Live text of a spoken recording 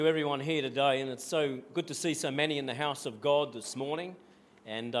Everyone here today, and it's so good to see so many in the house of God this morning.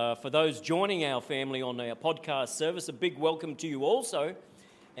 And for those joining our family on our podcast service, a big welcome to you also.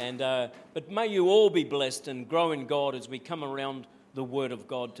 And but may you all be blessed and grow in God as we come around the Word of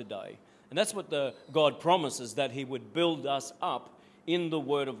God today. And that's what God promises, that He would build us up in the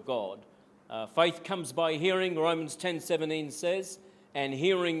Word of God. Faith comes by hearing, Romans 10:17 says, and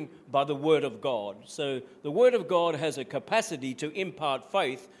hearing by the Word of God. So the Word of God has a capacity to impart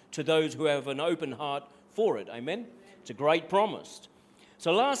faith to those who have an open heart for it. Amen? It's a great promise.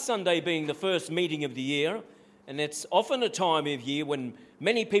 So last Sunday being the first meeting of the year, and it's often a time of year when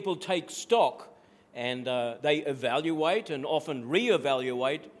many people take stock and they evaluate and often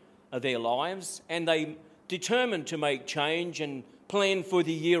reevaluate their lives, and they determine to make change and plan for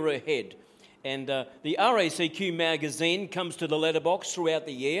the year ahead. And the RACQ magazine comes to the letterbox throughout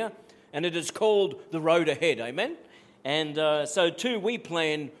the year, and it is called The Road Ahead, amen? And so too, we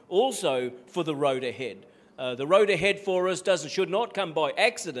plan also for the road ahead. The road ahead for us should not come by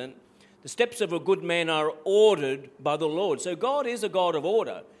accident. The steps of a good man are ordered by the Lord. So God is a God of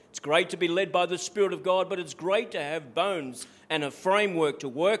order. It's great to be led by the Spirit of God, but it's great to have bones and a framework to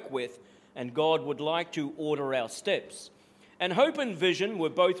work with, and God would like to order our steps. And hope and vision were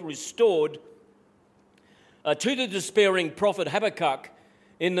both restored to the despairing prophet Habakkuk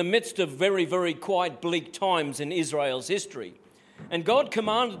in the midst of very, very quiet, bleak times in Israel's history. And God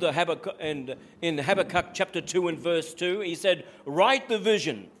commanded Habakkuk, and in Habakkuk chapter 2 and verse 2, he said, write the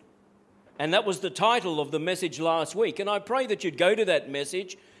vision. And that was the title of the message last week. And I pray that you'd go to that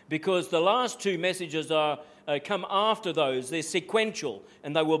message, because the last two messages come after those. They're sequential,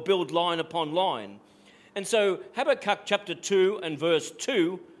 and they will build line upon line. And so Habakkuk chapter 2 and verse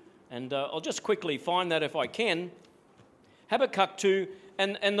 2, and I'll just quickly find that if I can. Habakkuk 2,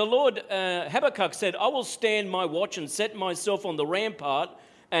 and the Lord, Habakkuk said, I will stand my watch and set myself on the rampart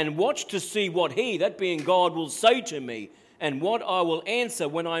and watch to see what He, that being God, will say to me, and what I will answer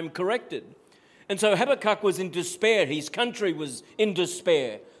when I am corrected. And so Habakkuk was in despair. His country was in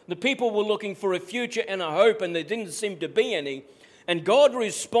despair. The people were looking for a future and a hope, and there didn't seem to be any. And God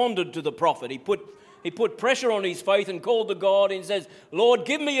responded to the prophet. He put pressure on his faith and called to God and says, Lord,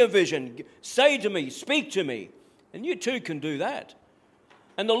 give me a vision. Say to me, speak to me. And you too can do that.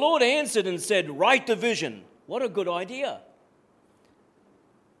 And the Lord answered and said, write the vision. What a good idea.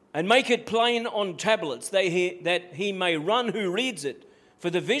 And make it plain on tablets, that he may run who reads it. For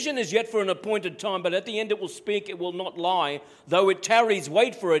the vision is yet for an appointed time, but at the end it will speak, it will not lie. Though it tarries,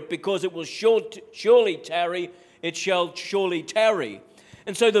 wait for it, because it will surely tarry, it shall surely tarry.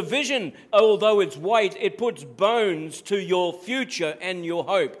 And so the vision, although it's weight, it puts bones to your future and your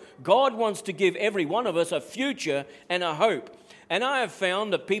hope. God wants to give every one of us a future and a hope. And I have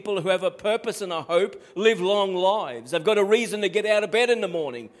found that people who have a purpose and a hope live long lives. They've got a reason to get out of bed in the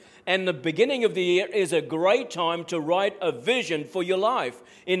morning. And the beginning of the year is a great time to write a vision for your life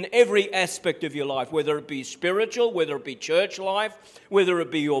in every aspect of your life, whether it be spiritual, whether it be church life, whether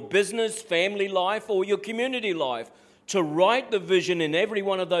it be your business, family life, or your community life. To write the vision in every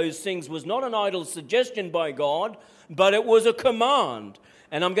one of those things was not an idle suggestion by God, but it was a command.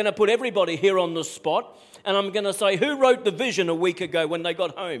 And I'm going to put everybody here on the spot, and I'm going to say, who wrote the vision a week ago when they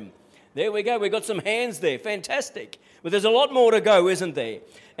got home? There we go. We've got some hands there. Fantastic. But there's a lot more to go, isn't there?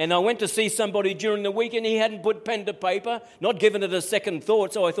 And I went to see somebody during the week, and he hadn't put pen to paper, not given it a second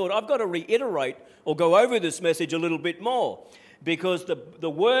thought. So I thought, I've got to reiterate or go over this message a little bit more, because the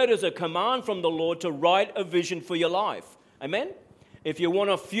word is a command from the Lord to write a vision for your life. Amen? If you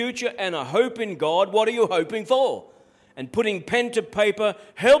want a future and a hope in God, what are you hoping for? And putting pen to paper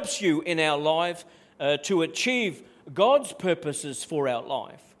helps you in our life to achieve God's purposes for our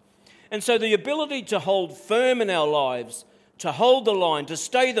life. And so the ability to hold firm in our lives, to hold the line, to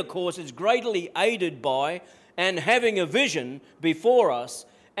stay the course is greatly aided by and having a vision before us.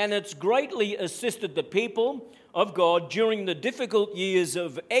 And it's greatly assisted the people of God during the difficult years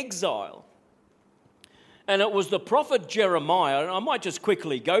of exile. And it was the prophet Jeremiah, and I might just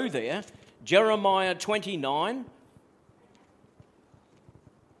quickly go there, Jeremiah 29.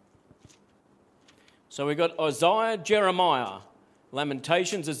 So we've got Isaiah, Jeremiah,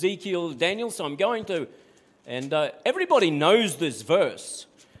 Lamentations, Ezekiel, Daniel. So I'm going to, and everybody knows this verse,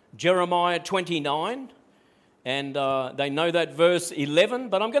 Jeremiah 29. And they know that verse 11,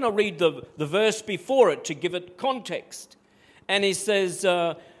 but I'm going to read the verse before it to give it context. And he says,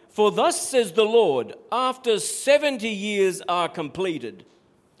 for thus says the Lord, after 70 years are completed.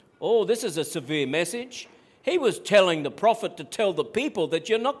 Oh, this is a severe message. He was telling the prophet to tell the people that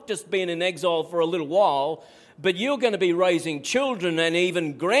you're not just being in exile for a little while, but you're going to be raising children and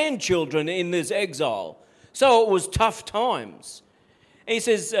even grandchildren in this exile. So it was tough times. He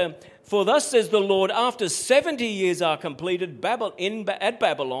says, for thus says the Lord, after 70 years are completed at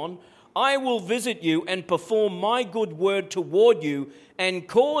Babylon, I will visit you and perform my good word toward you and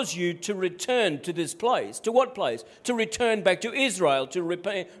cause you to return to this place. To what place? To return back to Israel, to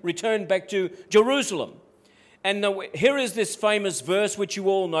return back to Jerusalem. And here is this famous verse which you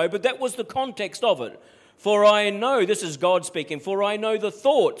all know, but that was the context of it. For I know, this is God speaking, for I know the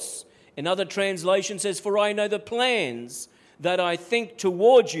thoughts. In other translations says, for I know the plans that I think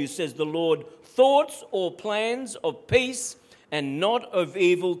towards you, says the Lord, thoughts or plans of peace and not of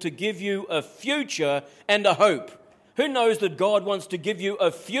evil, to give you a future and a hope. Who knows that God wants to give you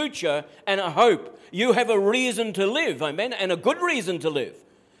a future and a hope? You have a reason to live, amen, and a good reason to live.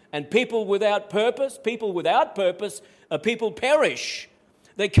 And people without purpose, people perish.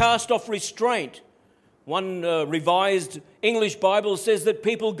 They cast off restraint. One revised English Bible says that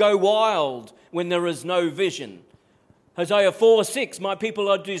people go wild when there is no vision. Hosea 4:6, my people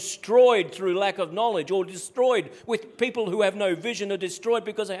are destroyed through lack of knowledge, or destroyed with people who have no vision are destroyed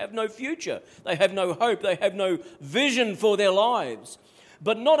because they have no future. They have no hope. They have no vision for their lives.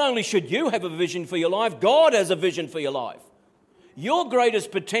 But not only should you have a vision for your life, God has a vision for your life. Your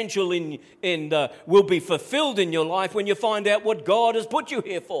greatest potential will be fulfilled in your life when you find out what God has put you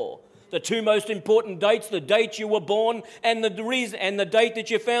here for. The two most important dates, the date you were born and the reason, and the date that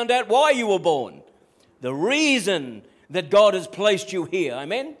you found out why you were born. The reason that God has placed you here,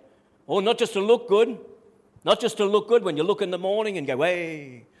 amen? Or not just to look good, not just to look good when you look in the morning and go,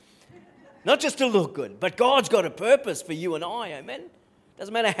 hey. Not just to look good, but God's got a purpose for you and I, amen?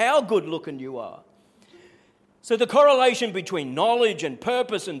 Doesn't matter how good looking you are. So the correlation between knowledge and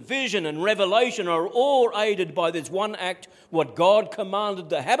purpose and vision and revelation are all aided by this one act, what God commanded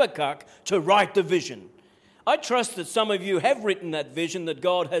the Habakkuk to write the vision. I trust that some of you have written that vision that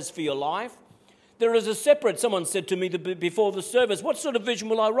God has for your life. There is a separate, someone said to me before the service, what sort of vision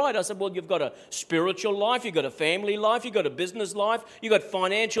will I write? I said, well, you've got a spiritual life, you've got a family life, you've got a business life, you've got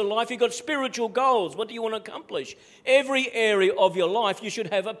financial life, you've got spiritual goals. What do you want to accomplish? Every area of your life, you should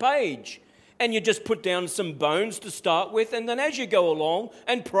have a page. And you just put down some bones to start with, and then as you go along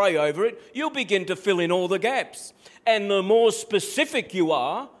and pray over it, you'll begin to fill in all the gaps. And the more specific you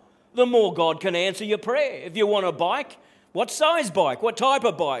are, the more God can answer your prayer. If you want a bike, what size bike? What type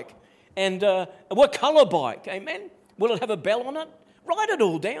of bike? And what colour bike? Amen? Will it have a bell on it? Write it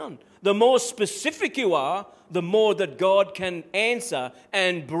all down. The more specific you are, the more that God can answer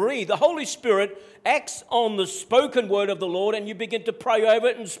and breathe. The Holy Spirit acts on the spoken word of the Lord, and you begin to pray over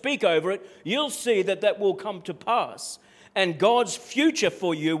it and speak over it. You'll see that will come to pass. And God's future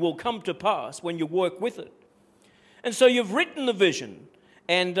for you will come to pass when you work with it. And so you've written the vision.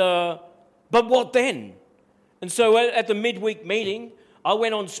 And but what then? And so at the midweek meeting, I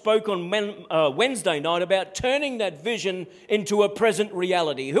went on spoke on Wednesday night about turning that vision into a present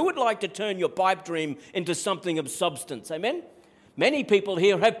reality. Who would like to turn your pipe dream into something of substance? Amen? Many people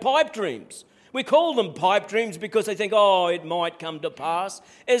here have pipe dreams. We call them pipe dreams because they think, oh, it might come to pass,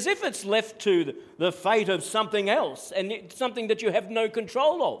 as if it's left to the fate of something else and it's something that you have no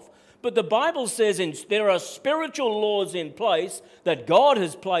control of. But the Bible says there are spiritual laws in place that God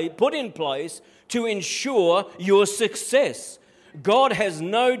has put in place to ensure your success. God has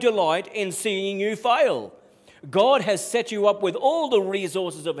no delight in seeing you fail. God has set you up with all the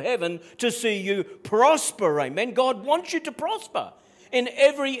resources of heaven to see you prosper, amen? God wants you to prosper in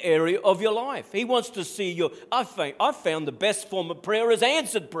every area of your life. He wants to see you. I've found the best form of prayer is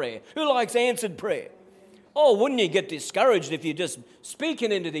answered prayer. Who likes answered prayer? Oh, wouldn't you get discouraged if you're just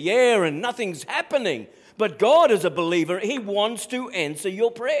speaking into the air and nothing's happening? But God is a believer. He wants to answer your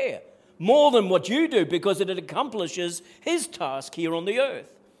prayer more than what you do, because it accomplishes His task here on the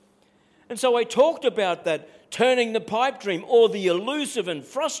earth. And so I talked about that turning the pipe dream, or the elusive and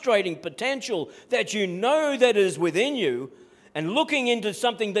frustrating potential that you know that is within you, and looking into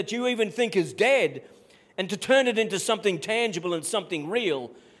something that you even think is dead, and to turn it into something tangible and something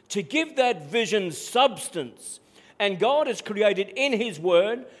real, to give that vision substance. And God has created in His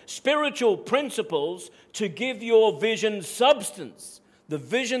Word spiritual principles to give your vision substance. The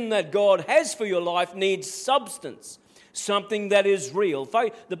vision that God has for your life needs substance, something that is real.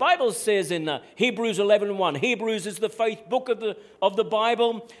 The Bible says in Hebrews 11:1, Hebrews is the faith book of the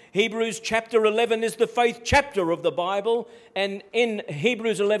Bible. Hebrews chapter 11 is the faith chapter of the Bible. And in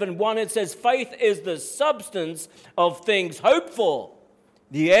Hebrews 11:1 it says, faith is the substance of things hoped for,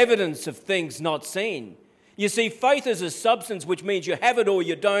 the evidence of things not seen. You see, faith is a substance, which means you have it or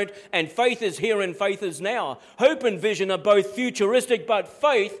you don't, and faith is here and faith is now. Hope and vision are both futuristic, but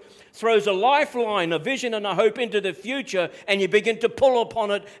faith throws a lifeline, a vision and a hope into the future, and you begin to pull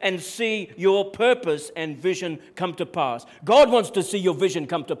upon it and see your purpose and vision come to pass. God wants to see your vision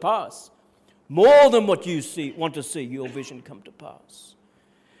come to pass, more than what you want to see your vision come to pass.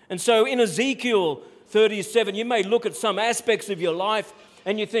 And so in Ezekiel 37, you may look at some aspects of your life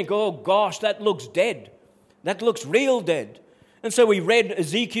and you think, oh gosh, that looks dead. That looks real dead. And so we read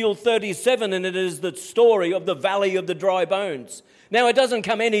Ezekiel 37, and it is the story of the valley of the dry bones. Now, it doesn't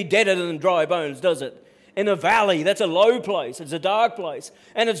come any deader than dry bones, does it? In a valley, that's a low place. It's a dark place.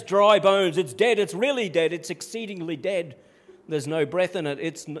 And it's dry bones. It's dead. It's really dead. It's exceedingly dead. There's no breath in it.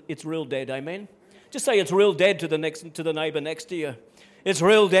 It's real dead. Amen? Just say it's real dead to the neighbor next to you. It's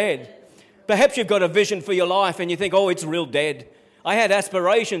real dead. Perhaps you've got a vision for your life and you think, oh, it's real dead. I had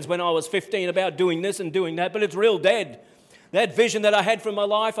aspirations when I was 15 about doing this and doing that, but it's real dead. That vision that I had for my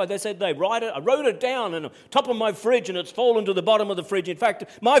life, I wrote it down on the top of my fridge, and it's fallen to the bottom of the fridge. In fact,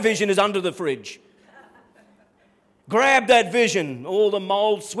 my vision is under the fridge. Grab that vision, all the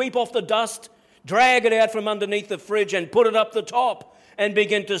mold, sweep off the dust, drag it out from underneath the fridge and put it up the top and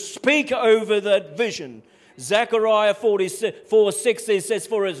begin to speak over that vision. Zechariah 4:6 says,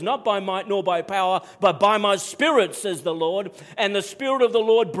 for it's not by might nor by power, but by my spirit, says the Lord. And the spirit of the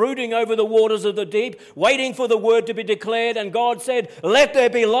Lord brooding over the waters of the deep, waiting for the word to be declared. And God said, let there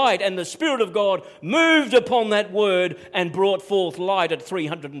be light. And the spirit of God moved upon that word and brought forth light at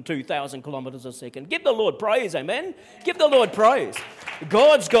 302,000 kilometers a second. Give the Lord praise, amen? Give the Lord praise.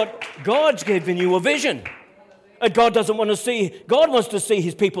 God's given you a vision. And God wants to see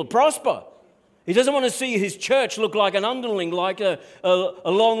his people prosper. He doesn't want to see his church look like an underling, like a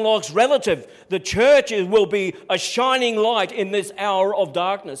long-lost relative. The church will be a shining light in this hour of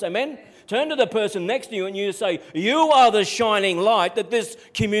darkness. Amen? Turn to the person next to you and you say, you are the shining light that this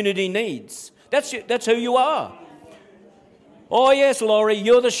community needs. That's who you are. Oh yes, Laurie,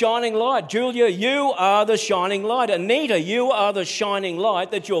 you're the shining light. Julia, you are the shining light. Anita, you are the shining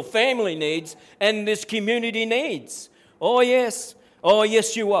light that your family needs and this community needs. Oh yes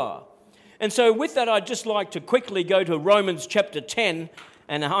you are. And so with that, I'd just like to quickly go to Romans chapter 10,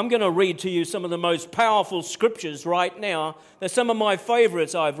 and I'm going to read to you some of the most powerful scriptures right now. They're some of my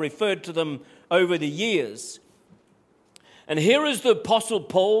favorites. I've referred to them over the years. And here is the Apostle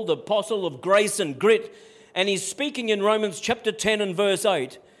Paul, the apostle of grace and grit, and he's speaking in Romans chapter 10 and verse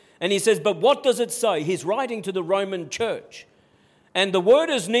 8. And he says, but what does it say? He's writing to the Roman church. And the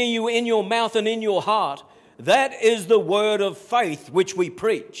word is near you, in your mouth and in your heart. That is the word of faith which we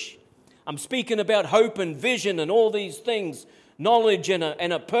preach. I'm speaking about hope and vision and all these things, knowledge and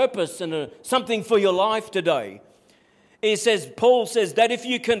a purpose and something for your life today. Paul says that if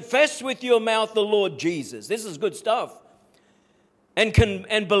you confess with your mouth the Lord Jesus, this is good stuff,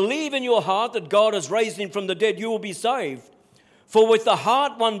 and believe in your heart that God has raised him from the dead, you will be saved. For with the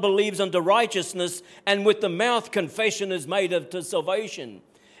heart one believes unto righteousness, and with the mouth confession is made unto salvation.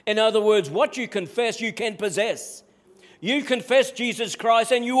 In other words, what you confess, you can possess. You confess Jesus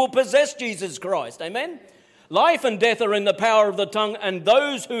Christ and you will possess Jesus Christ. Amen? Life and death are in the power of the tongue, and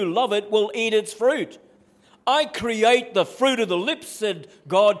those who love it will eat its fruit. I create the fruit of the lips, said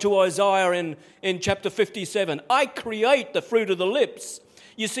God to Isaiah in chapter 57. I create the fruit of the lips.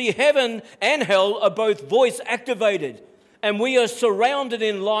 You see, heaven and hell are both voice activated. And we are surrounded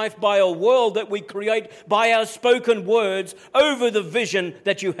in life by a world that we create by our spoken words over the vision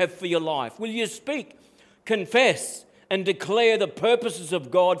that you have for your life. Will you speak, confess, and declare the purposes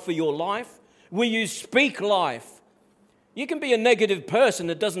of God for your life? Will you speak life? You can be a negative person.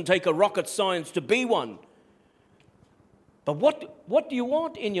 It doesn't take a rocket science to be one. But what do you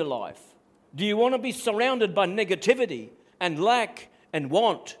want in your life? Do you want to be surrounded by negativity and lack and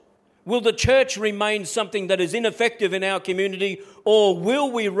want? Will the church remain something that is ineffective in our community, or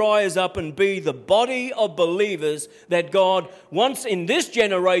will we rise up and be the body of believers that God wants in this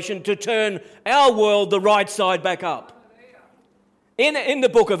generation to turn our world the right side back up? In the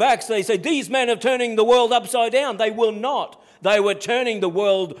book of Acts, they say, these men are turning the world upside down. They will not. They were turning the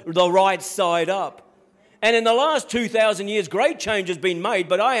world the right side up. And in the last 2,000 years, great change has been made,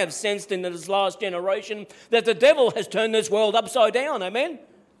 but I have sensed in this last generation that the devil has turned this world upside down. Amen?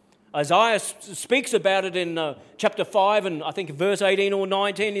 Isaiah speaks about it in chapter 5 and I think verse 18 or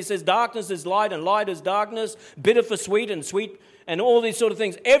 19. He says, darkness is light and light is darkness, bitter for sweet and all these sort of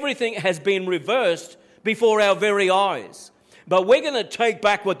things. Everything has been reversed before our very eyes. But we're going to take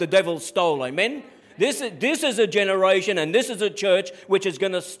back what the devil stole, amen? This is a generation and this is a church which is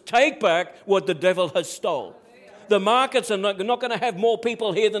going to take back what the devil has stole. the markets are not going to have more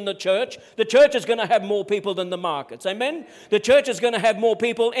people here than the church. The church is going to have more people than the markets. Amen? The church is going to have more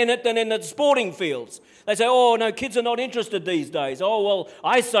people in it than in the sporting fields. They say, oh, no, kids are not interested these days. Oh, well,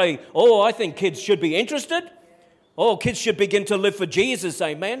 I say, oh, I think kids should be interested. Oh, kids should begin to live for Jesus.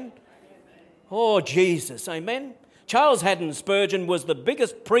 Amen? Oh, Jesus. Amen? Charles Haddon Spurgeon was the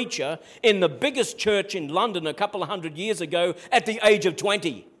biggest preacher in the biggest church in London a couple of 100 years ago at the age of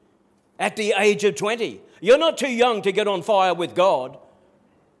 20. At the age of 20. You're not too young to get on fire with God.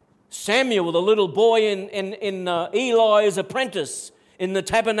 Samuel, the little boy in Eli's apprentice in the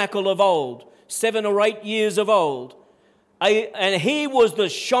tabernacle of old, 7 or 8 years of old, and he was the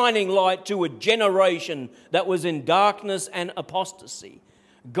shining light to a generation that was in darkness and apostasy.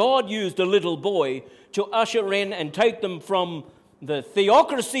 God used a little boy to usher in and take them from the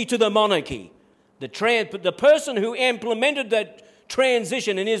theocracy to the monarchy. The person who implemented that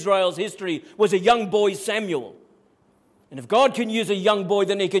transition in Israel's history was a young boy, Samuel. And if God can use a young boy,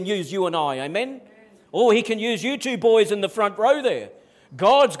 then he can use you and I. Amen? Or he can use you two boys in the front row there.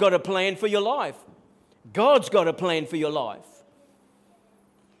 God's got a plan for your life. God's got a plan for your life.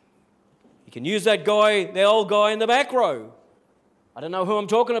 You can use that guy, the old guy in the back row. I don't know who I'm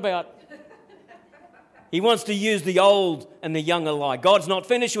talking about. He wants to use the old and the young alike. God's not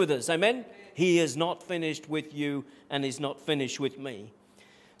finished with us, amen? He is not finished with you, and he's not finished with me.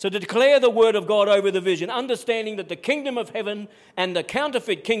 So to declare the word of God over the vision, understanding that the kingdom of heaven and the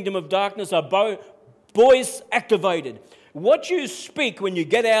counterfeit kingdom of darkness are voice activated. What you speak when you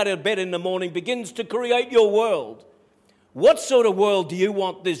get out of bed in the morning begins to create your world. What sort of world do you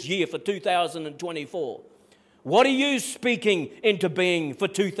want this year for 2024? What are you speaking into being for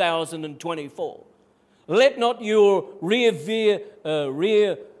 2024? Let not your rear view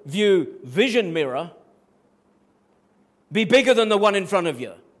vision mirror be bigger than the one in front of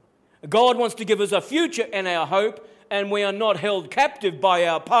you. God wants to give us a future and our hope, and we are not held captive by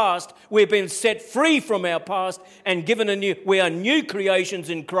our past. We've been set free from our past and given we are new creations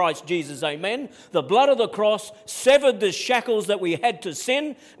in Christ Jesus. Amen. The blood of the cross severed the shackles that we had to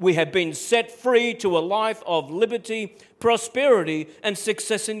sin. We have been set free to a life of liberty, prosperity, and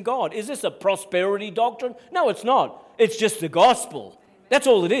success in God. Is this a prosperity doctrine? No, it's not. It's just the gospel. That's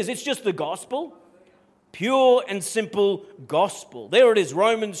all it is. It's just the gospel. Pure and simple gospel. There it is,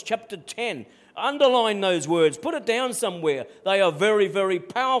 Romans chapter 10. Underline those words. Put it down somewhere. They are very, very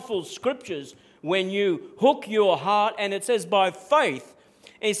powerful scriptures when you hook your heart, and it says by faith.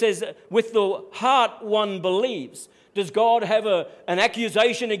 It says with the heart one believes. Does God have an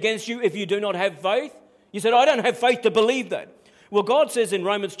accusation against you if you do not have faith? You said, I don't have faith to believe that. Well, God says in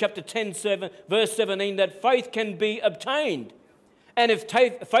Romans chapter 10, verse 17, that faith can be obtained. And if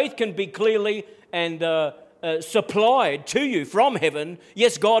faith can be clearly and supplied to you from heaven,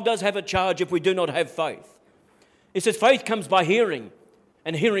 yes, God does have a charge if we do not have faith. It says faith comes by hearing,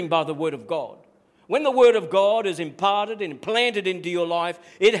 and hearing by the word of God. When the word of God is imparted and planted into your life,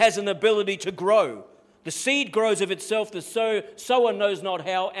 it has an ability to grow. The seed grows of itself, the sower knows not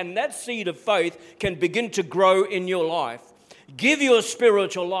how, and that seed of faith can begin to grow in your life. Give your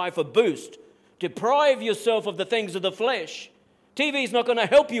spiritual life a boost. Deprive yourself of the things of the flesh. TV is not going to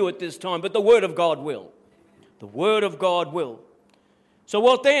help you at this time, but the word of God will. The word of God will. So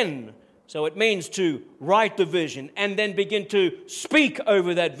what then? So it means to write the vision and then begin to speak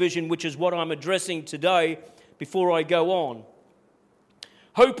over that vision, which is what I'm addressing today before I go on.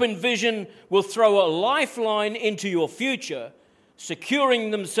 Hope and vision will throw a lifeline into your future,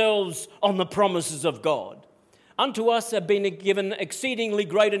 securing themselves on the promises of God. Unto us have been given exceedingly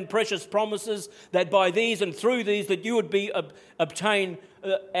great and precious promises, that by these and through these that you would be obtain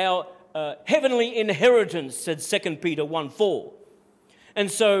our heavenly inheritance, said 2 Peter 1:4. And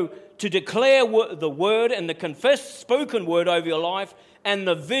so to declare the word and the confessed spoken word over your life and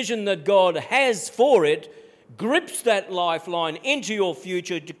the vision that God has for it grips that lifeline into your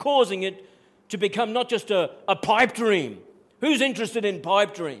future, causing it to become not just a pipe dream. Who's interested in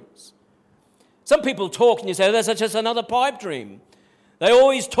pipe dreams? Some people talk and you say, oh, that's just another pipe dream. They're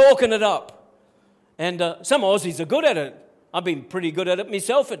always talking it up. And some Aussies are good at it. I've been pretty good at it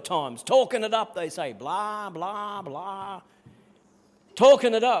myself at times. Talking it up, they say, blah, blah, blah.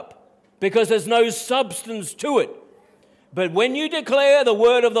 Talking it up because there's no substance to it. But when you declare the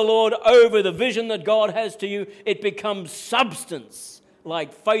word of the Lord over the vision that God has to you, it becomes substance,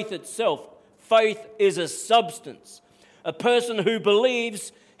 like faith itself. Faith is a substance. A person who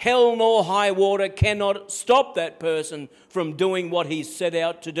believes, hell nor high water cannot stop that person from doing what he's set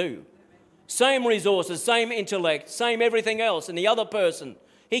out to do. Same resources, same intellect, same everything else. And the other person,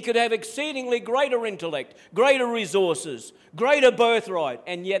 he could have exceedingly greater intellect, greater resources, greater birthright,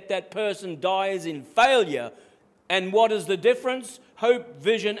 and yet that person dies in failure And what is the difference? Hope,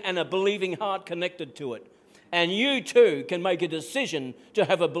 vision, and a believing heart connected to it. And you too can make a decision to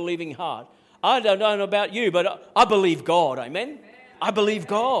have a believing heart. I don't know about you, but I believe God, amen? I believe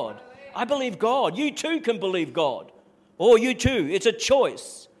God. I believe God. You too can believe God. Or you too. It's a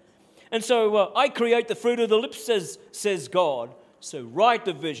choice. And so I create the fruit of the lips, says God. So write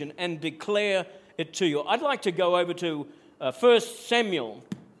the vision and declare it to you. I'd like to go over to 1 Samuel.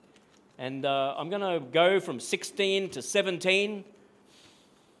 And I'm going to go from 16 to 17.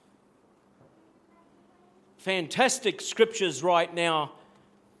 Fantastic scriptures right now.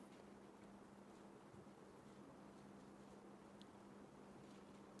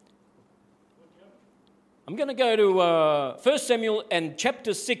 I'm going to go to 1 Samuel and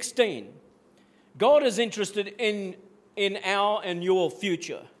chapter 16. God is interested in our and your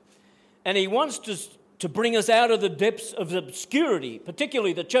future. And He wants to bring us out of the depths of obscurity,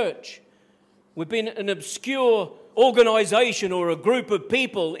 particularly the church. We've been an obscure organization or a group of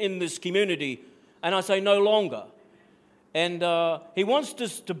people in this community, and I say no longer. And He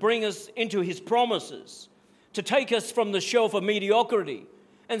wants to bring us into His promises, to take us from the shelf of mediocrity.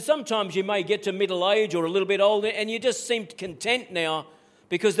 And sometimes you may get to middle age or a little bit older and you just seem content now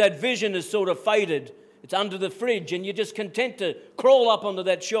because that vision is sort of faded. It's under the fridge and you're just content to crawl up onto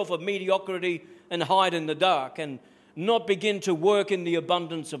that shelf of mediocrity and hide in the dark and not begin to work in the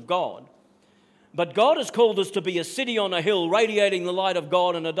abundance of God. But God has called us to be a city on a hill radiating the light of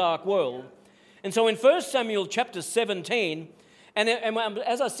God in a dark world. And so in 1 Samuel chapter 17, and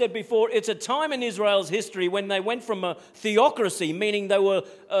as I said before, it's a time in Israel's history when they went from a theocracy, meaning they were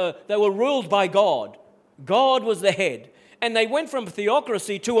ruled by God. God was the head. And they went from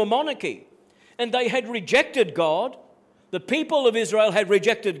theocracy to a monarchy. And they had rejected God. The people of Israel had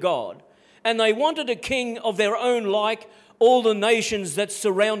rejected God. And they wanted a king of their own like all the nations that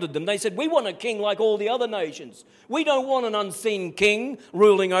surrounded them. They said, we want a king like all the other nations. We don't want an unseen king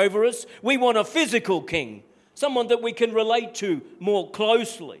ruling over us. We want a physical king, someone that we can relate to more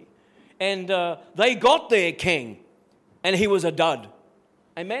closely. And they got their king, and he was a dud.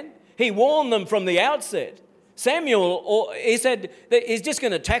 Amen? He warned them from the outset. Samuel, he said that he's just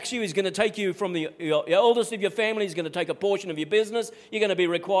going to tax you. He's going to take you from your eldest of your family. He's going to take a portion of your business. You're going to be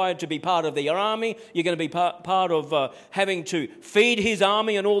required to be part of the army. You're going to be part of having to feed his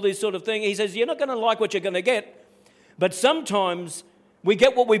army and all this sort of thing. He says, you're not going to like what you're going to get. But sometimes we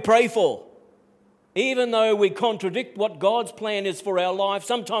get what we pray for. Even though we contradict what God's plan is for our life,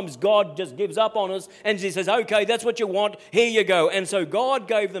 sometimes God just gives up on us and He says, okay, that's what you want, here you go. And so God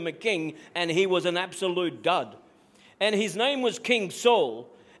gave them a king and he was an absolute dud. And his name was King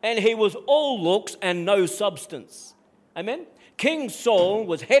Saul, and he was all looks and no substance. Amen? King Saul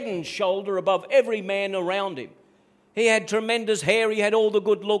was head and shoulder above every man around him. He had tremendous hair, he had all the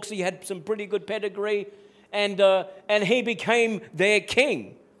good looks, he had some pretty good pedigree, and he became their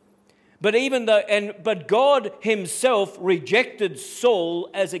king. But God himself rejected Saul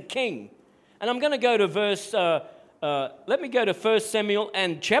as a king. And I'm going to go to let me go to 1 Samuel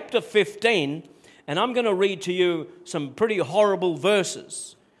and chapter 15, and I'm going to read to you some pretty horrible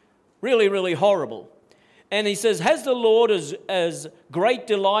verses. Really, really horrible. And he says, has the Lord as great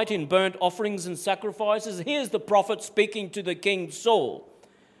delight in burnt offerings and sacrifices? Here's the prophet speaking to the king Saul,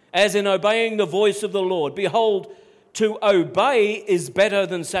 as in obeying the voice of the Lord. Behold, to obey is better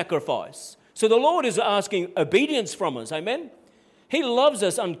than sacrifice. So the Lord is asking obedience from us, amen? He loves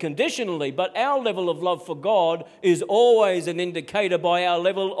us unconditionally, but our level of love for God is always an indicator by our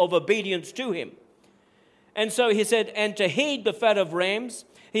level of obedience to Him. And so he said, and to heed the fat of rams,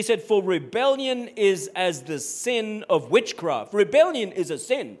 he said, for rebellion is as the sin of witchcraft. Rebellion is a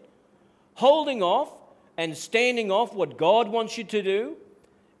sin. Holding off and standing off what God wants you to do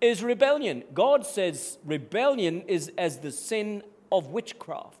is rebellion. God says rebellion is as the sin of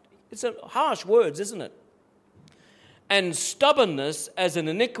witchcraft. It's harsh words, isn't it? And stubbornness as an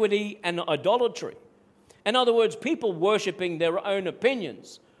iniquity and idolatry. In other words, people worshipping their own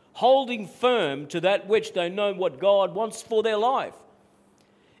opinions, holding firm to that which they know what God wants for their life.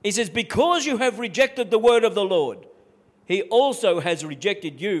 He says, because you have rejected the word of the Lord, He also has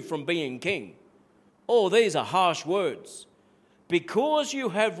rejected you from being king. Oh, these are harsh words. Because you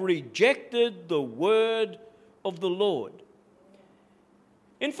have rejected the word of the Lord.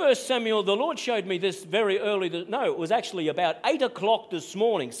 In 1 Samuel, the Lord showed me this very early. It was actually about 8 o'clock this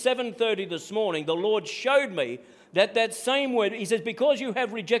morning, 7:30 this morning. The Lord showed me that same word. He says, because you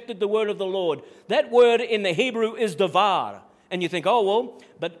have rejected the word of the Lord. That word in the Hebrew is davar. And you think, oh, well,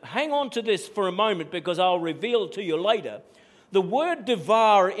 but hang on to this for a moment because I'll reveal it to you later. The word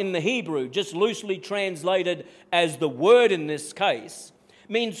devar in the Hebrew, just loosely translated as the word in this case,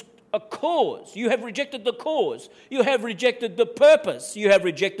 means a cause. You have rejected the cause. You have rejected the purpose. You have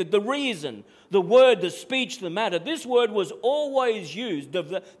rejected the reason, the word, the speech, the matter. This word was always used,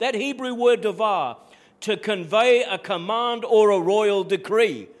 that Hebrew word davar, to convey a command or a royal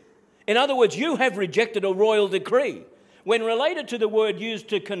decree. In other words, you have rejected a royal decree. When related to the word used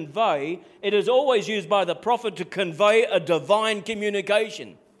to convey, it is always used by the prophet to convey a divine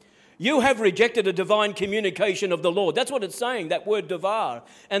communication. You have rejected a divine communication of the Lord. That's what it's saying, that word davar.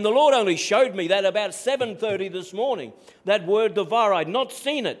 And the Lord only showed me that about 7:30 this morning, that word davar. I'd not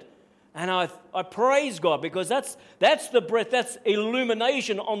seen it. And I praise God, because that's the breath, that's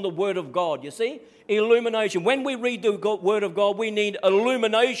illumination on the Word of God, you see? Illumination. When we read the Word of God, we need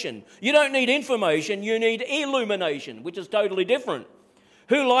illumination. You don't need information, you need illumination, which is totally different.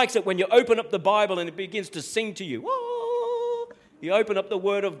 Who likes it when you open up the Bible and it begins to sing to you? Whoa! You open up the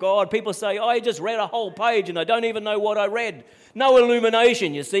Word of God, people say, I just read a whole page and I don't even know what I read. No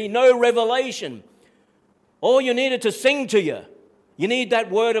illumination, you see, no revelation. All you needed to sing to you. You need that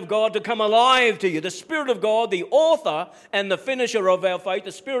Word of God to come alive to you. The Spirit of God, the author and the finisher of our faith,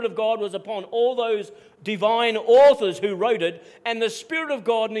 the Spirit of God was upon all those divine authors who wrote it, and the Spirit of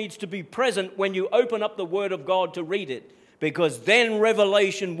God needs to be present when you open up the Word of God to read it, because then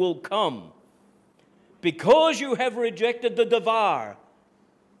revelation will come. Because you have rejected the davar,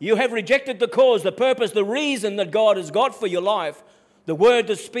 you have rejected the cause, the purpose, the reason that God has got for your life, the word,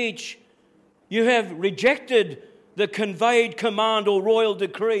 the speech, you have rejected the conveyed command or royal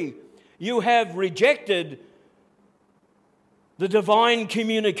decree. You have rejected the divine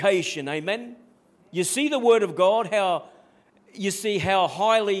communication. Amen? You see the word of God, how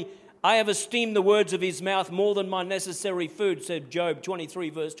highly I have esteemed the words of his mouth more than my necessary food, said Job 23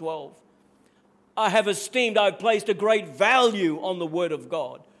 verse 12. I've placed a great value on the word of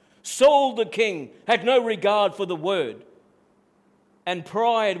God. Saul the king had no regard for the word, and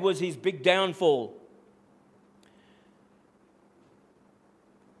pride was his big downfall.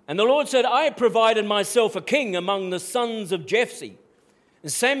 And the Lord said, I have provided myself a king among the sons of Jesse.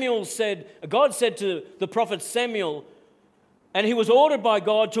 And God said to the prophet Samuel, and he was ordered by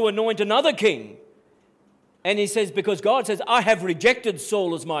God to anoint another king. And he says, because God says, I have rejected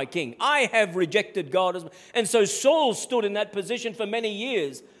Saul as my king. I have rejected God as my... And so Saul stood in that position for many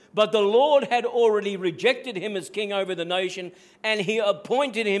years. But the Lord had already rejected him as king over the nation, and he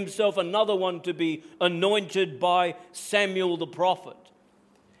appointed himself another one to be anointed by Samuel the prophet.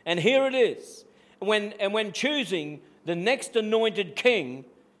 And here it is. When choosing the next anointed king,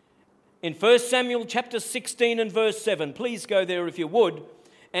 in 1 Samuel chapter 16 and verse 7, please go there if you would.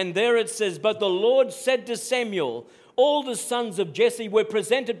 And there it says, but the Lord said to Samuel, all the sons of Jesse were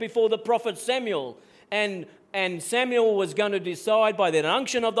presented before the prophet Samuel, and Samuel was going to decide by the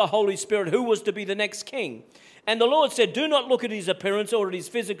unction of the Holy Spirit who was to be the next king. And the Lord said, do not look at his appearance or at his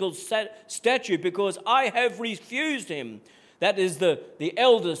physical stature, because I have refused him. That is the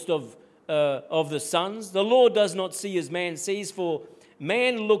eldest of the sons. The Lord does not see as man sees, for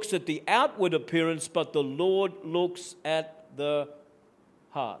man looks at the outward appearance, but the Lord looks at the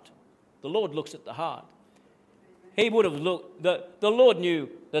heart. The Lord looks at the heart. He would have looked, the Lord knew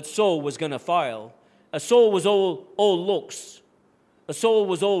that Saul was going to fail. Saul was all looks. Saul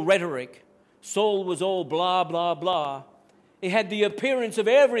was all rhetoric. Saul was all blah, blah, blah. He had the appearance of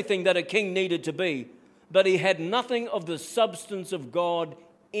everything that a king needed to be, but he had nothing of the substance of God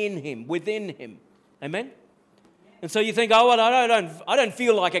in him, within him. Amen? And so you think, oh, well, I don't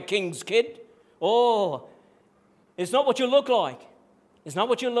feel like a king's kid. Oh, it's not what you look like. It's not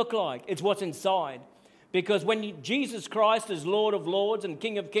what you look like. It's what's inside. Because when Jesus Christ is Lord of Lords and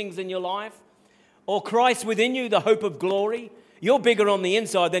King of Kings in your life, or Christ within you, the hope of glory, you're bigger on the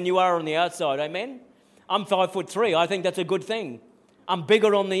inside than you are on the outside. Amen? I'm 5'3". I think that's a good thing. I'm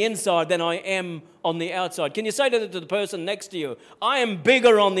bigger on the inside than I am on the outside. Can you say that to the person next to you? I am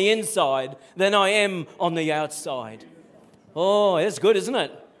bigger on the inside than I am on the outside. Oh, that's good, isn't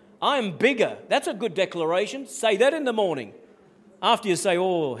it? I am bigger. That's a good declaration. Say that in the morning. After you say,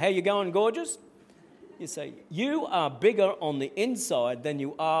 oh, how you going, gorgeous? You say, you are bigger on the inside than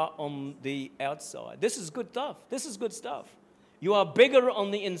you are on the outside. This is good stuff. This is good stuff. You are bigger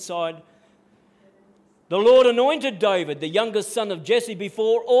on the inside. The Lord anointed David, the youngest son of Jesse,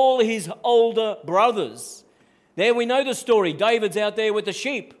 before all his older brothers. There we know the story. David's out there with the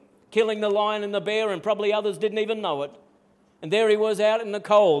sheep, killing the lion and the bear, and probably others didn't even know it. And there he was out in the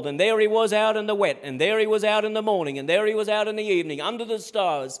cold, and there he was out in the wet, and there he was out in the morning, and there he was out in the evening, under the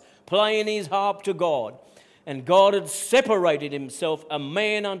stars, playing his harp to God. And God had separated himself, a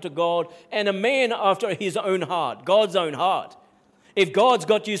man unto God, and a man after his own heart, God's own heart. If God's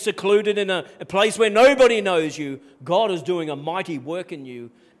got you secluded in a place where nobody knows you, God is doing a mighty work in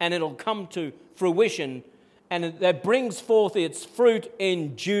you, and it'll come to fruition, and that brings forth its fruit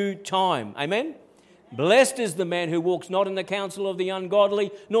in due time. Amen? Blessed is the man who walks not in the counsel of the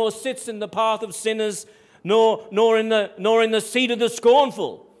ungodly, nor sits in the path of sinners, nor in the seat of the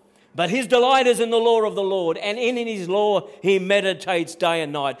scornful. But his delight is in the law of the Lord, and in his law he meditates day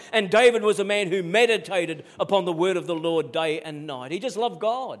and night. And David was a man who meditated upon the word of the Lord day and night. He just loved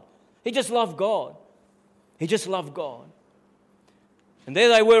God. He just loved God. He just loved God. And there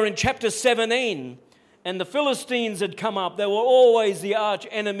they were in chapter 17, and the Philistines had come up. They were always the arch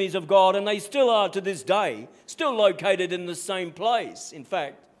enemies of God, and they still are to this day, still located in the same place, in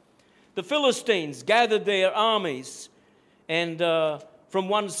fact. The Philistines gathered their armies and from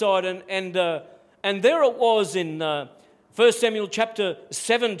one side, and there it was in 1 Samuel chapter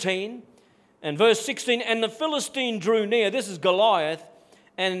 17 and verse 16, and the Philistine drew near, this is Goliath,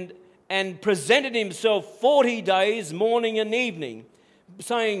 and presented himself 40 days, morning and evening,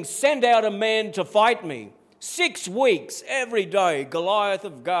 saying, send out a man to fight me. 6 weeks, every day, Goliath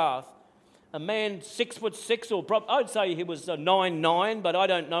of Gath, a man 6'6", or I'd say he was 9'9", but I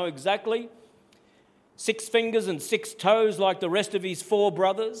don't know exactly. 6 fingers and 6 toes like the rest of his 4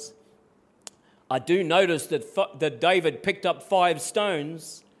 brothers. I do notice that David picked up 5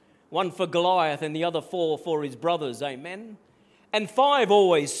 stones, one for Goliath and the other 4 for his brothers, amen? And 5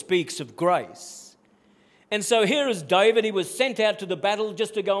 always speaks of grace. And so here is David. He was sent out to the battle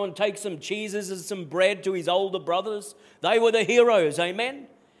just to go and take some cheeses and some bread to his older brothers. They were the heroes, amen?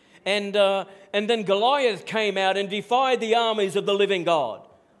 And then Goliath came out and defied the armies of the living God.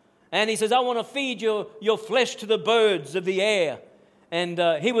 And he says, I want to feed your flesh to the birds of the air.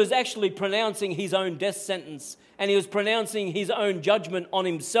 And he was actually pronouncing his own death sentence. And he was pronouncing his own judgment on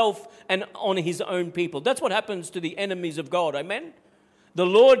himself and on his own people. That's what happens to the enemies of God, amen? The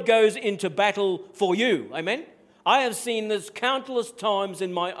Lord goes into battle for you, amen? I have seen this countless times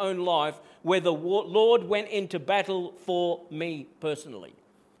in my own life where the Lord went into battle for me personally.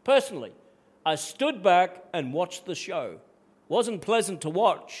 Personally, I stood back and watched the show. Wasn't pleasant to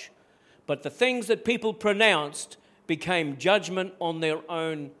watch, but the things that people pronounced became judgment on their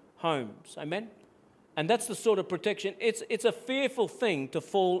own homes. Amen? And that's the sort of protection. It's a fearful thing to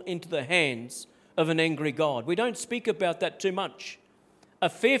fall into the hands of an angry God. We don't speak about that too much. A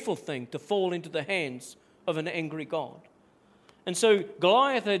fearful thing to fall into the hands of an angry God. And so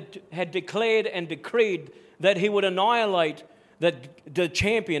Goliath had declared and decreed that he would annihilate the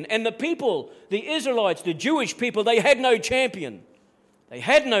champion. And the people, the Israelites, the Jewish people, they had no champion. They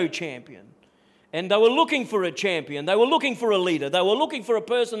had no champion. And they were looking for a champion. They were looking for a leader. They were looking for a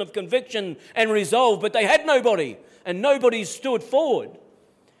person of conviction and resolve, but they had nobody. And nobody stood forward.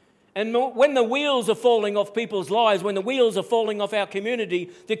 And when the wheels are falling off people's lives, when the wheels are falling off our community,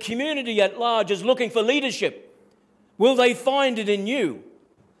 the community at large is looking for leadership. Will they find it in you?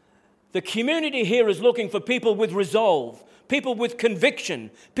 The community here is looking for people with resolve, people with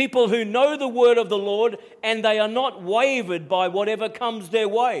conviction, people who know the word of the Lord and they are not wavered by whatever comes their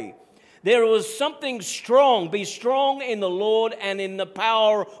way. There was something strong. Be strong in the Lord and in the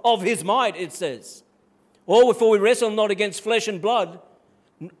power of his might, it says. Oh, for we wrestle not against flesh and blood.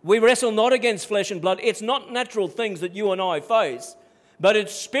 We wrestle not against flesh and blood. It's not natural things that you and I face, but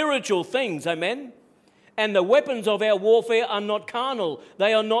it's spiritual things, amen? And the weapons of our warfare are not carnal.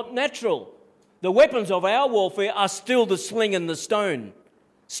 They are not natural. The weapons of our warfare are still the sling and the stone.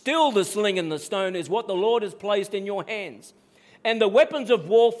 Still the sling and the stone is what the Lord has placed in your hands. And the weapons of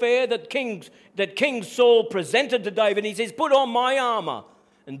warfare that King Saul presented to David, he says, put on my armor.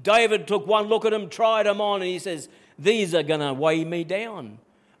 And David took one look at him, tried them on, and he says, these are going to weigh me down.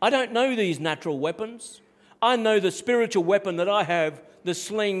 I don't know these natural weapons. I know the spiritual weapon that I have, the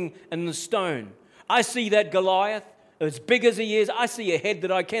sling and the stone. I see that Goliath, as big as he is, I see a head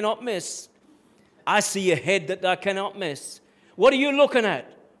that I cannot miss. I see a head that I cannot miss. What are you looking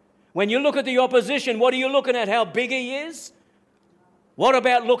at? When you look at the opposition, what are you looking at? How big he is? What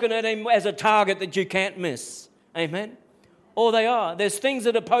about looking at him as a target that you can't miss? Amen? Or they are. There's things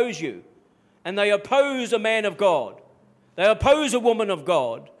that oppose you. And they oppose a man of God. They oppose a woman of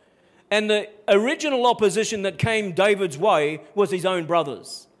God. And the original opposition that came David's way was his own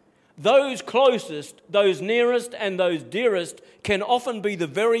brothers. Those closest, those nearest, and those dearest can often be the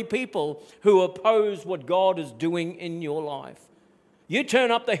very people who oppose what God is doing in your life. You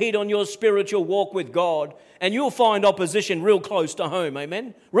turn up the heat on your spiritual walk with God, and you'll find opposition real close to home,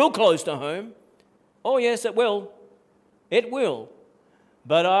 amen? Real close to home. Oh, yes, it will. It will.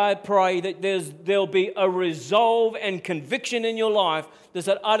 But I pray that there'll be a resolve and conviction in your life that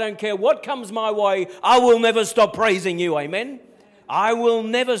said, I don't care what comes my way, I will never stop praising you, amen? I will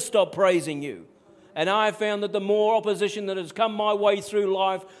never stop praising you. And I have found that the more opposition that has come my way through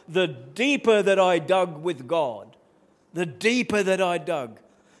life, the deeper that I dug with God. The deeper that I dug.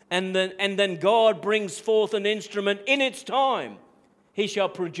 And then God brings forth an instrument in its time. He shall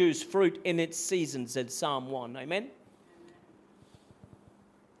produce fruit in its season, said Psalm 1. Amen?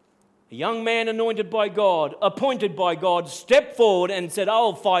 A young man anointed by God, appointed by God, stepped forward and said,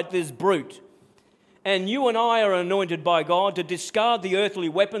 I'll fight this brute. And you and I are anointed by God to discard the earthly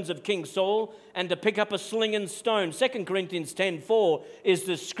weapons of King Saul and to pick up a sling and stone. 2 Corinthians 10:4 is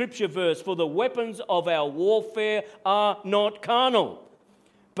the scripture verse, for the weapons of our warfare are not carnal.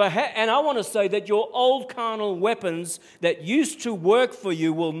 And I want to say that your old carnal weapons that used to work for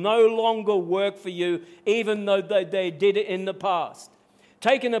you will no longer work for you, even though they did it in the past.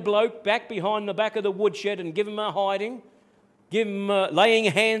 Taking a bloke back behind the back of the woodshed and give him a hiding, give him laying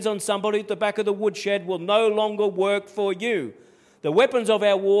hands on somebody at the back of the woodshed will no longer work for you. The weapons of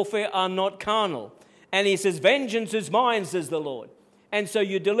our warfare are not carnal. And he says, vengeance is mine, says the Lord. And so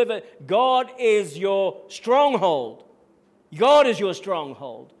you deliver. God is your stronghold. God is your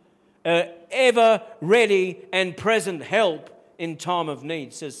stronghold. Ever ready and present help in time of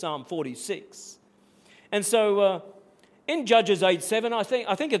need, says Psalm 46. And so in Judges 8:7,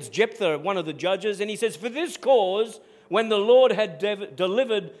 I think it's Jephthah, one of the judges, and he says, for this cause, when the Lord had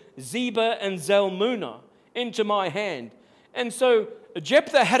delivered Zebah and Zalmunna into my hand. And so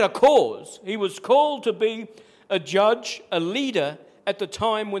Jephthah had a cause. He was called to be a judge, a leader at the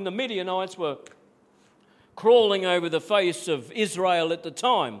time when the Midianites were crawling over the face of Israel at the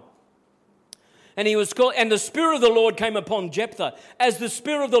time. And he was called, and the Spirit of the Lord came upon Jephthah, as the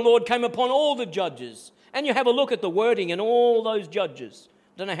Spirit of the Lord came upon all the judges. And you have a look at the wording in all those judges.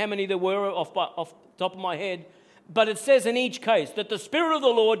 I don't know how many there were off the top of my head. But it says in each case that the Spirit of the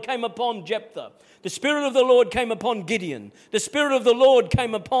Lord came upon Jephthah. The Spirit of the Lord came upon Gideon. The Spirit of the Lord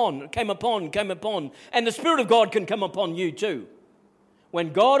came upon. And the Spirit of God can come upon you too.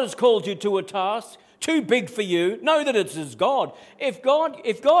 When God has called you to a task too big for you, know that it's His God. If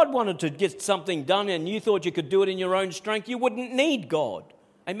God wanted to get something done and you thought you could do it in your own strength, you wouldn't need God.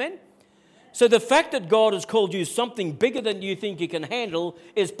 Amen? So the fact that God has called you something bigger than you think you can handle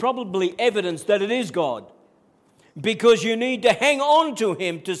is probably evidence that it is God. Because you need to hang on to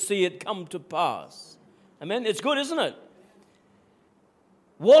Him to see it come to pass. Amen? It's good, isn't it?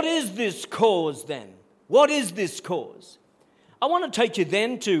 What is this cause then? What is this cause? I want to take you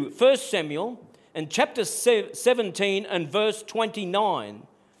then to 1 Samuel and chapter 17 and verse 29.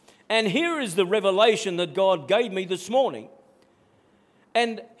 And here is the revelation that God gave me this morning.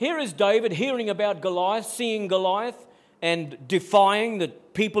 And here is David hearing about Goliath, seeing Goliath and defying the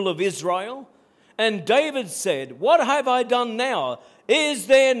people of Israel. And David said, what have I done now? Is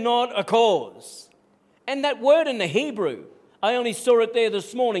there not a cause? And that word in the Hebrew, I only saw it there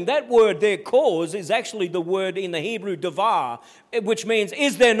this morning. That word there, cause, is actually the word in the Hebrew, davar, which means,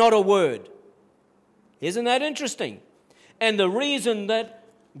 is there not a word? Isn't that interesting? And the reason that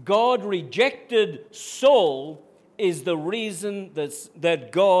God rejected Saul is the reason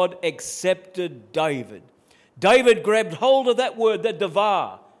that God accepted David. David grabbed hold of that word, that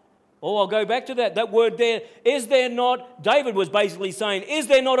davar. Oh, I'll go back to that. That word there, is there not, David was basically saying, is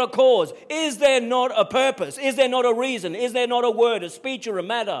there not a cause? Is there not a purpose? Is there not a reason? Is there not a word, a speech, or a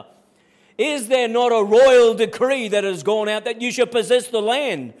matter? Is there not a royal decree that has gone out that you should possess the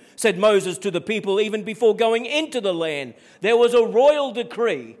land? Said Moses to the people even before going into the land. There was a royal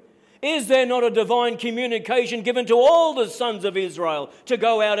decree. Is there not a divine communication given to all the sons of Israel to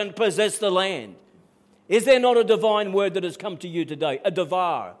go out and possess the land? Is there not a divine word that has come to you today? A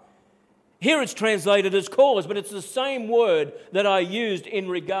davar. Here it's translated as cause, but it's the same word that I used in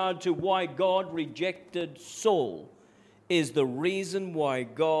regard to why God rejected Saul, is the reason why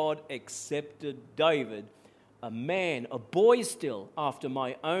God accepted David, a man, a boy still after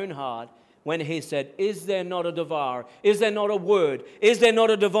my own heart, when he said, is there not a davar? Is there not a word? Is there not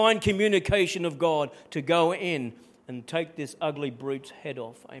a divine communication of God to go in and take this ugly brute's head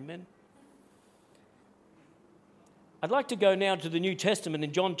off? Amen. I'd like to go now to the New Testament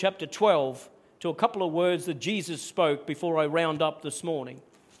in John chapter 12 to a couple of words that Jesus spoke before I round up this morning.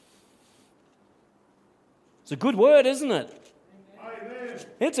 It's a good word, isn't it? Amen.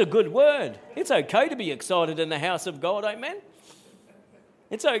 It's a good word. It's okay to be excited in the house of God, amen?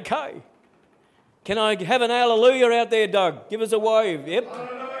 It's okay. Can I have an hallelujah out there, Doug? Give us a wave. Yep.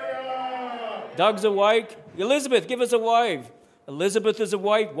 Hallelujah. Doug's awake. Elizabeth, give us a wave. Elizabeth is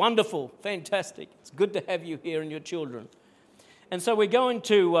awake. Wonderful. Fantastic. It's good to have you here and your children. And so we're going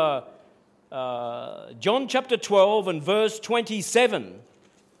to John chapter 12 and verse 27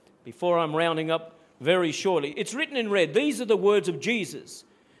 before I'm rounding up very shortly. It's written in red. These are the words of Jesus.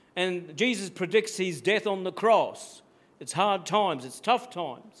 And Jesus predicts his death on the cross. It's hard times. It's tough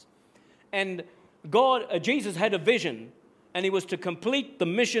times. And Jesus had a vision, and he was to complete the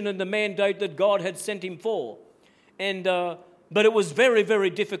mission and the mandate that God had sent him for. But it was very, very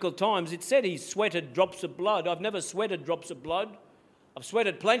difficult times. It said he sweated drops of blood. I've never sweated drops of blood. I've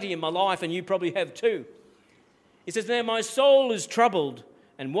sweated plenty in my life, and you probably have too. He says, now my soul is troubled,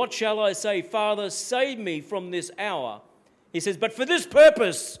 and what shall I say? Father, save me from this hour. He says, but for this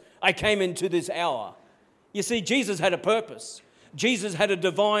purpose I came into this hour. You see, Jesus had a purpose. Jesus had a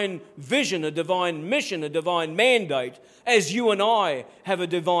divine vision, a divine mission, a divine mandate, as you and I have a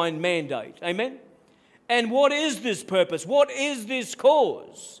divine mandate. Amen? And what is this purpose? What is this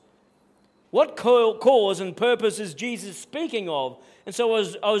cause? What cause and purpose is Jesus speaking of? And so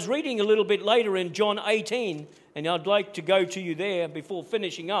I was reading a little bit later in John 18, and I'd like to go to you there before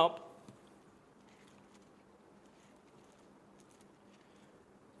finishing up.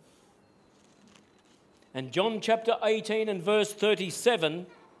 And John chapter 18 and verse 37,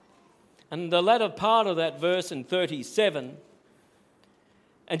 and the latter part of that verse in 37,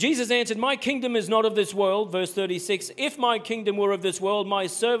 and Jesus answered, my kingdom is not of this world, verse 36, if my kingdom were of this world, my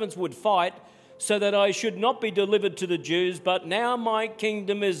servants would fight so that I should not be delivered to the Jews, but now my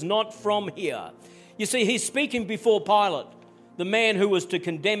kingdom is not from here. You see, he's speaking before Pilate, the man who was to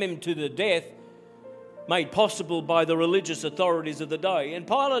condemn him to the death, made possible by the religious authorities of the day. And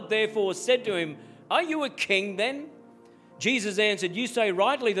Pilate therefore said to him, are you a king then? Jesus answered, you say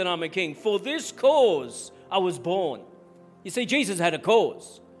rightly that I'm a king. For this cause I was born. You see, Jesus had a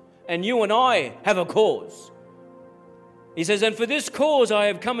cause, and you and I have a cause. He says, and for this cause I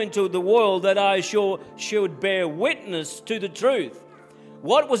have come into the world that I should bear witness to the truth.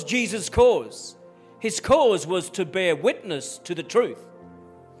 What was Jesus' cause? His cause was to bear witness to the truth.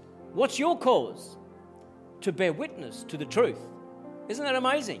 What's your cause? To bear witness to the truth. Isn't that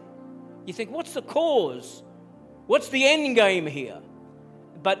amazing? You think, what's the cause? What's the end game here?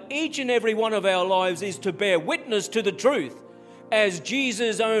 But each and every one of our lives is to bear witness to the truth, as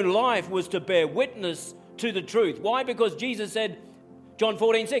Jesus' own life was to bear witness to the truth. Why? Because Jesus said, John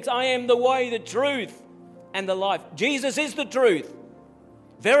 14:6, I am the way, the truth, and the life. Jesus is the truth.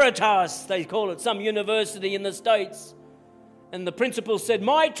 Veritas, they call it, some university in the States. And the principal said,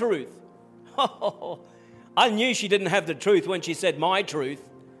 my truth. Oh, I knew she didn't have the truth when she said my truth.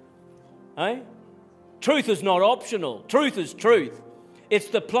 Eh? Truth is not optional. Truth is truth. It's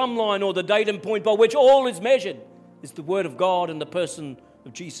the plumb line or the datum point by which all is measured. It's the Word of God and the person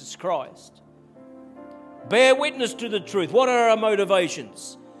of Jesus Christ. Bear witness to the truth. What are our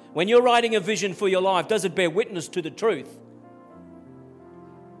motivations? When you're writing a vision for your life, does it bear witness to the truth?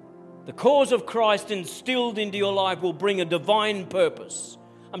 The cause of Christ instilled into your life will bring a divine purpose.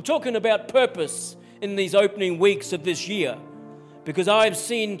 I'm talking about purpose in these opening weeks of this year, because I've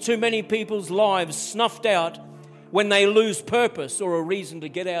seen too many people's lives snuffed out when they lose purpose or a reason to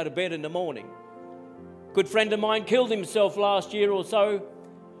get out of bed in the morning. A good friend of mine killed himself last year or so.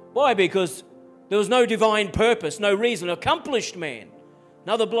 Why? Because there was no divine purpose, no reason. Accomplished man.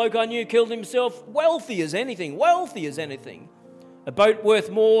 Another bloke I knew killed himself, wealthy as anything. A boat worth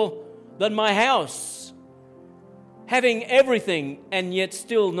more than my house. Having everything and yet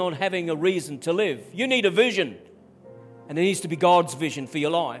still not having a reason to live. You need a vision. And it needs to be God's vision for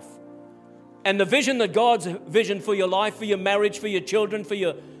your life. And the vision that God's vision for your life, for your marriage, for your children, for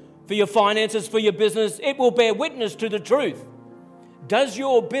your finances, for your business, it will bear witness to the truth. Does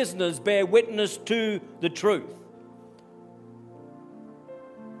your business bear witness to the truth?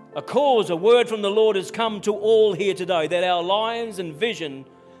 A cause, a word from the Lord has come to all here today, that our lives and vision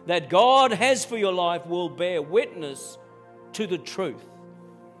that God has for your life will bear witness to the truth.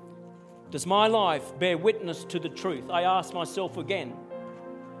 Does my life bear witness to the truth? I ask myself again.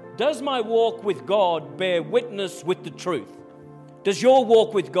 Does my walk with God bear witness with the truth? Does your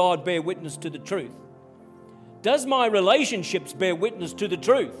walk with God bear witness to the truth? Does my relationships bear witness to the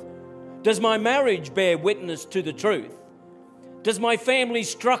truth? Does my marriage bear witness to the truth? Does my family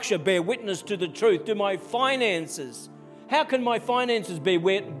structure bear witness to the truth? Do my finances? How can my finances bear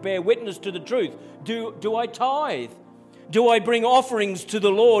witness to the truth? Do I tithe? Do I bring offerings to the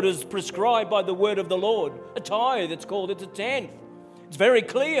Lord as prescribed by the word of the Lord? A tithe, it's a tenth. It's very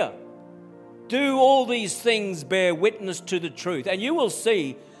clear. Do all these things bear witness to the truth? And you will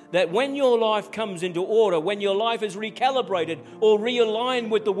see that when your life comes into order, when your life is recalibrated or realigned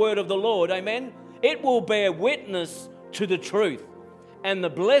with the word of the Lord, amen, it will bear witness to the truth. And the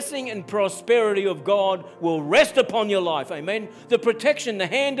blessing and prosperity of God will rest upon your life, amen. The protection, the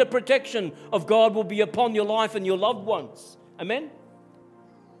hand of protection of God will be upon your life and your loved ones, amen.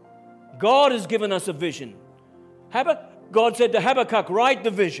 God has given us a vision. God said to Habakkuk, write the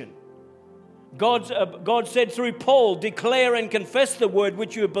vision. God said through Paul, declare and confess the word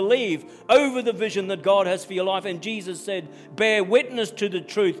which you believe over the vision that God has for your life. And Jesus said, bear witness to the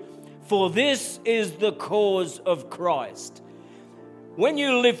truth, for this is the cause of Christ. When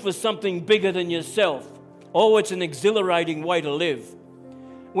you live for something bigger than yourself, it's an exhilarating way to live.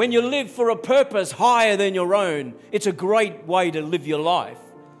 When you live for a purpose higher than your own, it's a great way to live your life.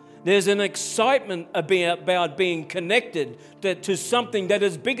 There's an excitement about being connected to something that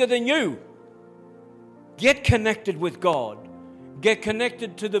is bigger than you. Get connected with God. Get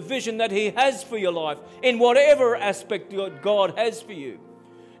connected to the vision that He has for your life in whatever aspect that God has for you.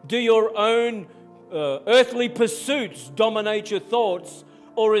 Do your own earthly pursuits dominate your thoughts,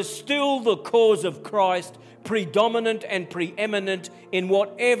 or is still the cause of Christ predominant and preeminent in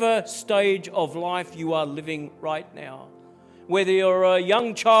whatever stage of life you are living right now? Whether you're a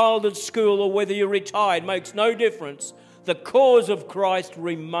young child at school or whether you're retired, makes no difference. The cause of Christ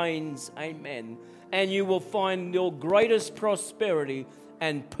remains, amen. And you will find your greatest prosperity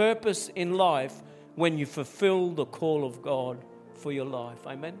and purpose in life when you fulfill the call of God for your life.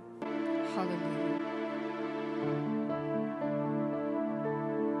 Amen. Hallelujah.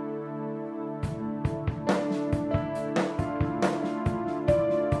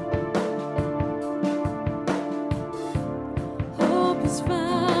 Hope has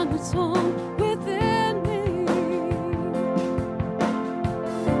found its home within me.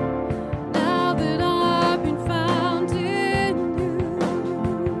 Now that I've been found in you,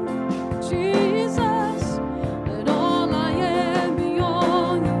 Jesus, let all I am be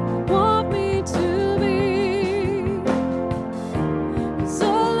all you want me to be. 'Cause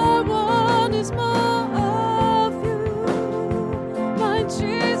all I want is more of you, my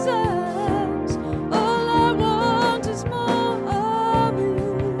Jesus. All I want is more of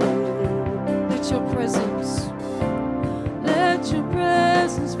you. Let your presence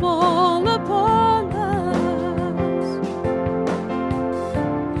fall upon us.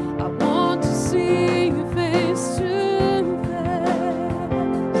 I want to see you face to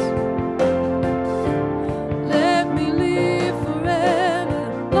face. Let me live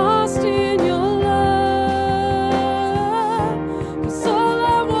forever lost in your love.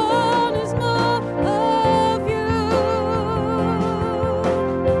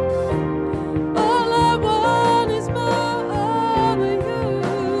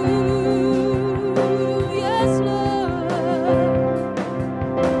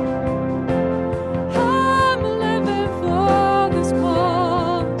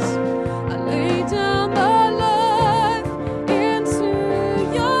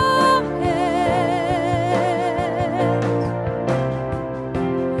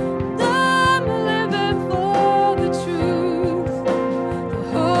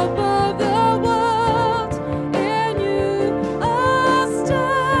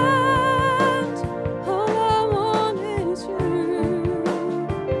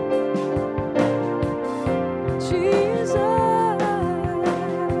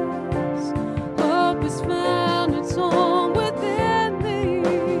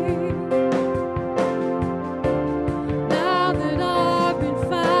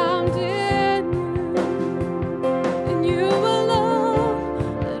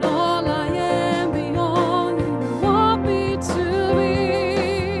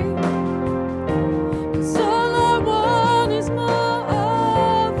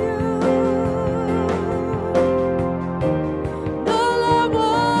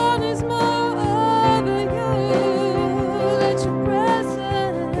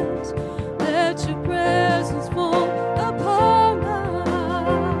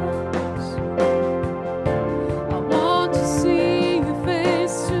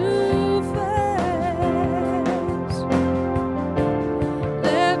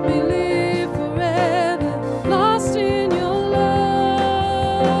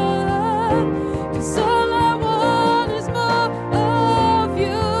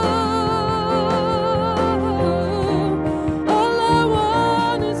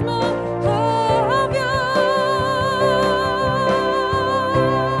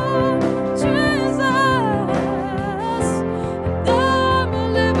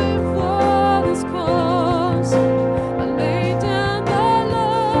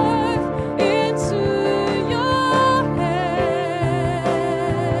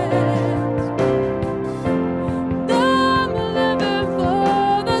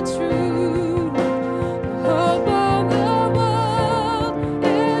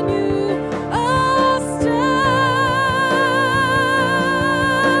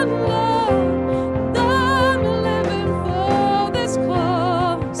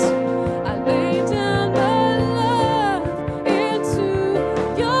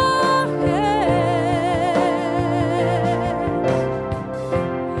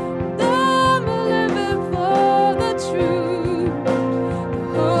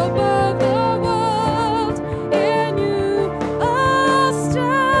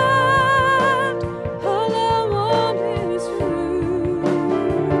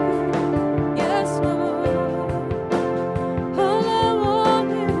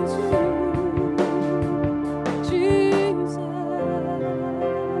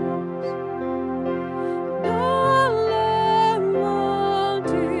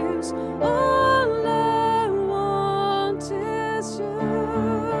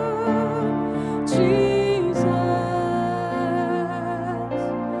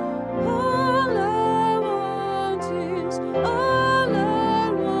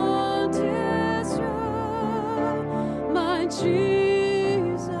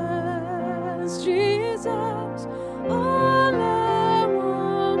 Jesus.